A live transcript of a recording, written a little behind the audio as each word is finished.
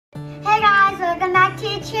welcome back to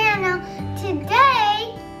the channel.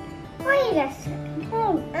 Today, wait a second.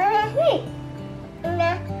 Wait.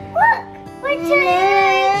 Look, we're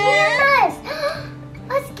turning cameras.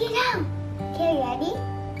 Let's get out. Okay, ready?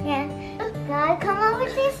 Yeah. Gotta come over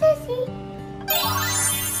to Sissy.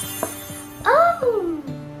 Oh,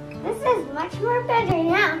 this is much more better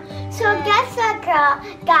now. So guess what,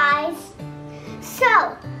 guys?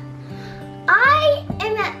 So,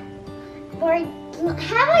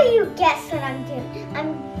 how about you guess what I'm doing?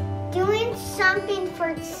 I'm doing something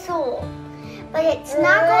for school, but it's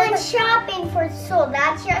not going shopping for school.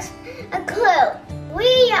 That's just a clue.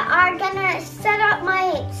 We are gonna set up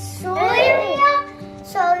my school area.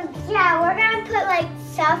 So yeah, we're gonna put like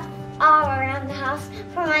stuff all around the house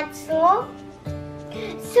for my school.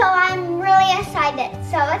 So I'm really excited.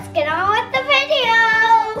 So let's get on with the video.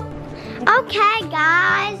 Okay,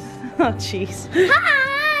 guys. Oh, jeez. Hi.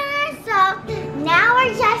 So now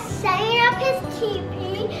we're just setting up his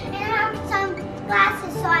teepee and I have some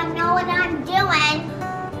glasses so I know what I'm doing.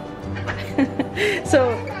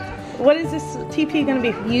 So, what is this teepee going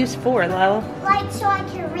to be used for, Lila? Like so I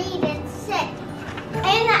can read and sit.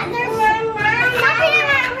 And there's something in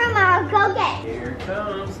my room I'll go get. Here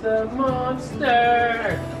comes the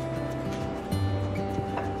monster.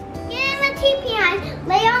 Get in the teepee and I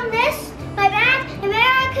lay on this, my back, and maybe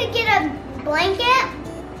I could get a blanket.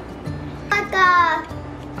 Like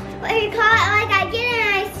what do you call it? Like I get in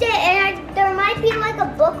and I sit and there might be like a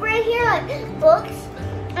book right here, like books,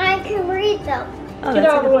 and I can read them. Oh, get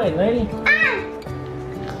out of the way, lady.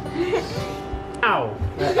 Ow.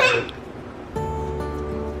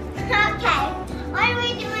 Okay, what are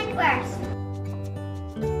we doing first?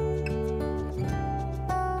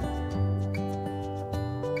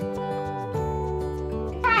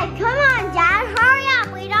 Hey, come on, Dad, hurry up.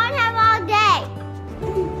 We don't have all day.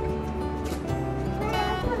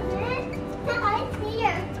 I see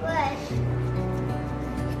your foot.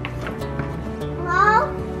 Hello?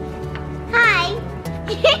 Hi.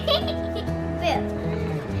 Boo.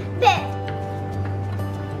 Boo.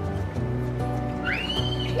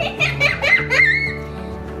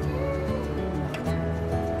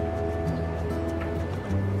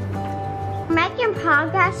 Making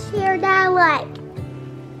progress here, Dad. Like,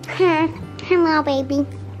 hello, baby.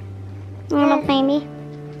 Hello, baby.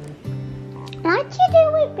 What you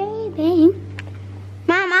doing, baby?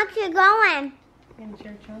 Mom, what you going? In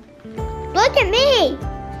church, huh? Look at me.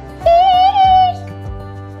 Cheese.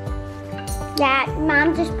 Yeah,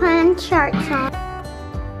 Mom just putting shirts on.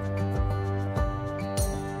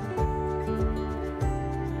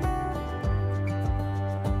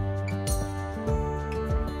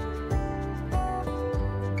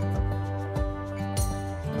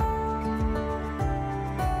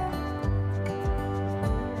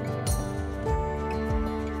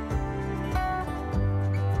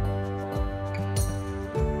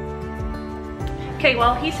 Okay,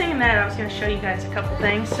 while he's saying that, I was going to show you guys a couple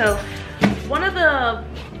things. So, one of the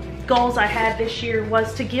goals I had this year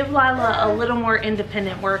was to give Lila a little more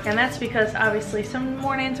independent work, and that's because obviously some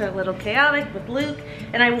mornings are a little chaotic with Luke,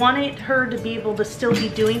 and I wanted her to be able to still be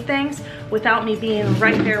doing things without me being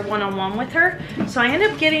right there one-on-one with her. So I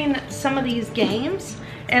ended up getting some of these games,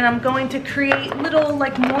 and I'm going to create little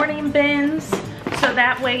like morning bins, so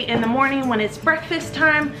that way in the morning when it's breakfast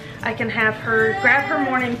time, I can have her grab her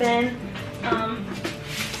morning bin.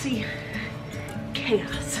 See,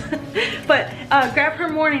 chaos. But grab her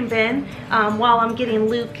morning bin while I'm getting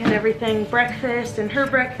Luke and everything breakfast and her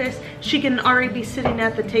breakfast. She can already be sitting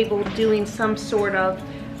at the table doing some sort of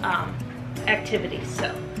activity.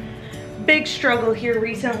 So big struggle here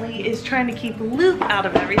recently is trying to keep Luke out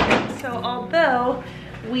of everything. So although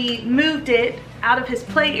we moved it out of his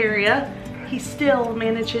play area, he still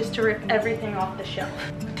manages to rip everything off the shelf.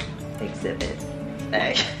 Exhibit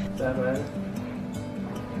A. Is that right?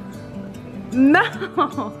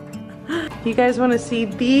 No! You guys want to see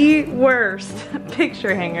the worst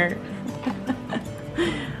picture hanger.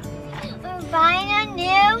 We're buying a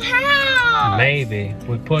new house. Maybe.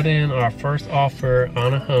 We put in our first offer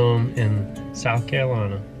on a home in South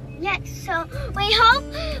Carolina. Yes, so we hope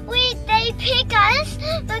they pick us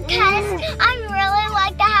because I really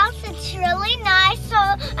like the house. It's really nice, so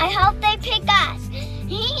I hope they pick us.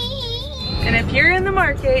 And if you're in the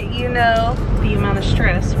market, you know the amount of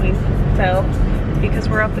stress we felt because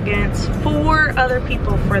we're up against 4 other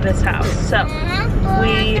people for this house. So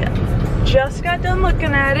we just got done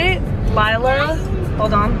looking at it. Lila,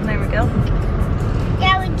 hold on, there we go.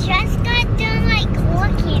 Yeah, we just got done like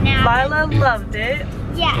looking at it. Lila loved it.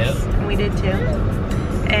 Yes. And we did too.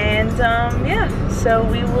 And yeah, so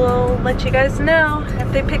we will let you guys know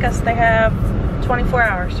if they pick us. They have 24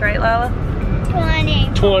 hours, right, Lila?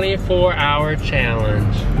 24-hour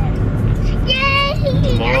challenge. Yay!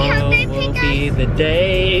 Tomorrow will be the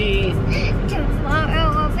day.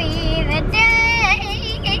 Tomorrow will be the day.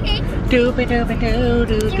 Doobie doobie doo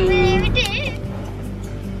doo doo.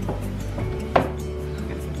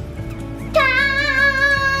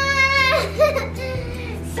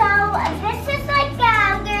 So this is like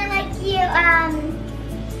they're like you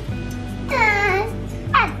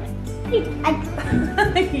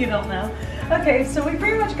You don't know. Okay, so we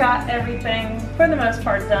pretty much got everything for the most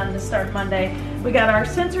part done to start Monday. We got our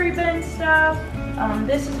sensory bin stuff.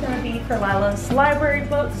 This is going to be for Lila's library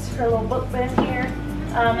books, her little book bin here.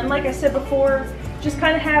 And like I said before, just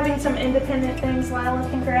kind of having some independent things Lila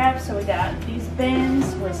can grab. So we got these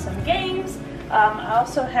bins with some games. I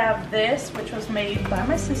also have this, which was made by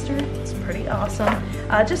my sister. It's pretty awesome.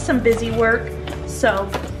 Just some busy work. So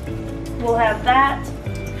we'll have that.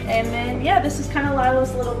 And then, yeah, this is kind of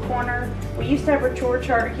Lila's little corner. We used to have her chore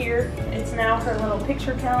chart here. It's now her little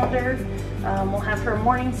picture calendar. We'll have her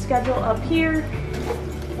morning schedule up here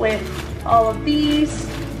with all of these.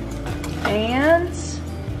 And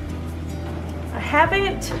I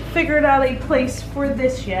haven't figured out a place for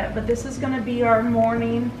this yet, but this is going to be our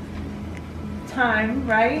morning time,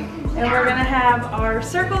 right? And we're going to have our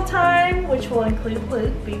circle time, which will include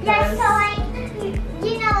Luke because... Yeah, so like,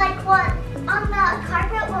 you know, like what? On the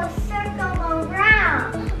carpet we'll circle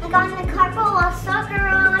around. Like on the carpet we'll circle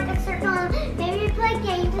around like a circle. Maybe play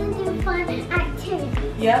games and do fun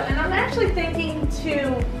activities. Yep, and I'm actually thinking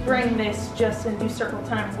to bring this just and do circle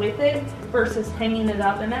time with it versus hanging it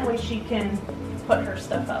up, and that way she can put her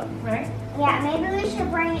stuff up, right? Yeah, maybe we should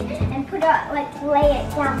bring it and put it, like lay it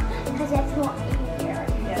down because it's more easier.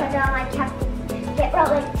 Yeah. So I don't like have to get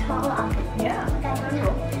really tall up. Yeah. Like I don't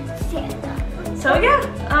know, stand up. So yeah,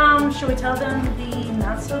 should we tell them the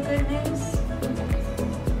not so good news?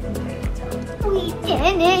 We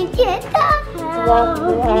didn't get the house.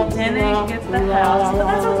 We didn't get the house, but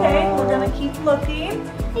that's okay. We're gonna keep looking,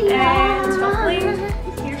 and hopefully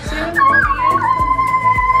here soon we'll be in.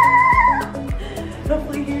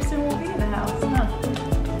 Hopefully here soon we'll be in the house, huh?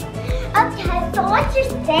 Okay, so let's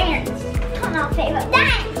just dance. Come on, favorite,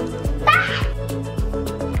 dance. Dance.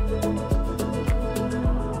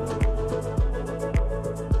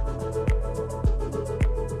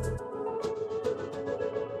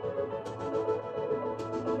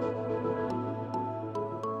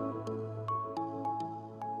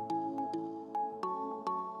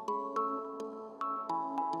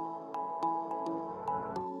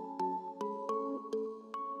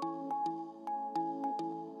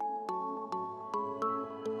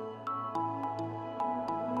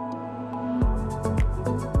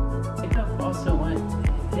 Also went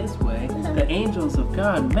his way. The angels of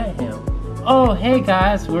God met him. Oh, hey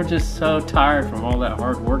guys, we're just so tired from all that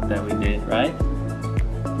hard work that we did, right?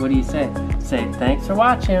 What do you say? Say thanks for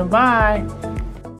watching. Bye.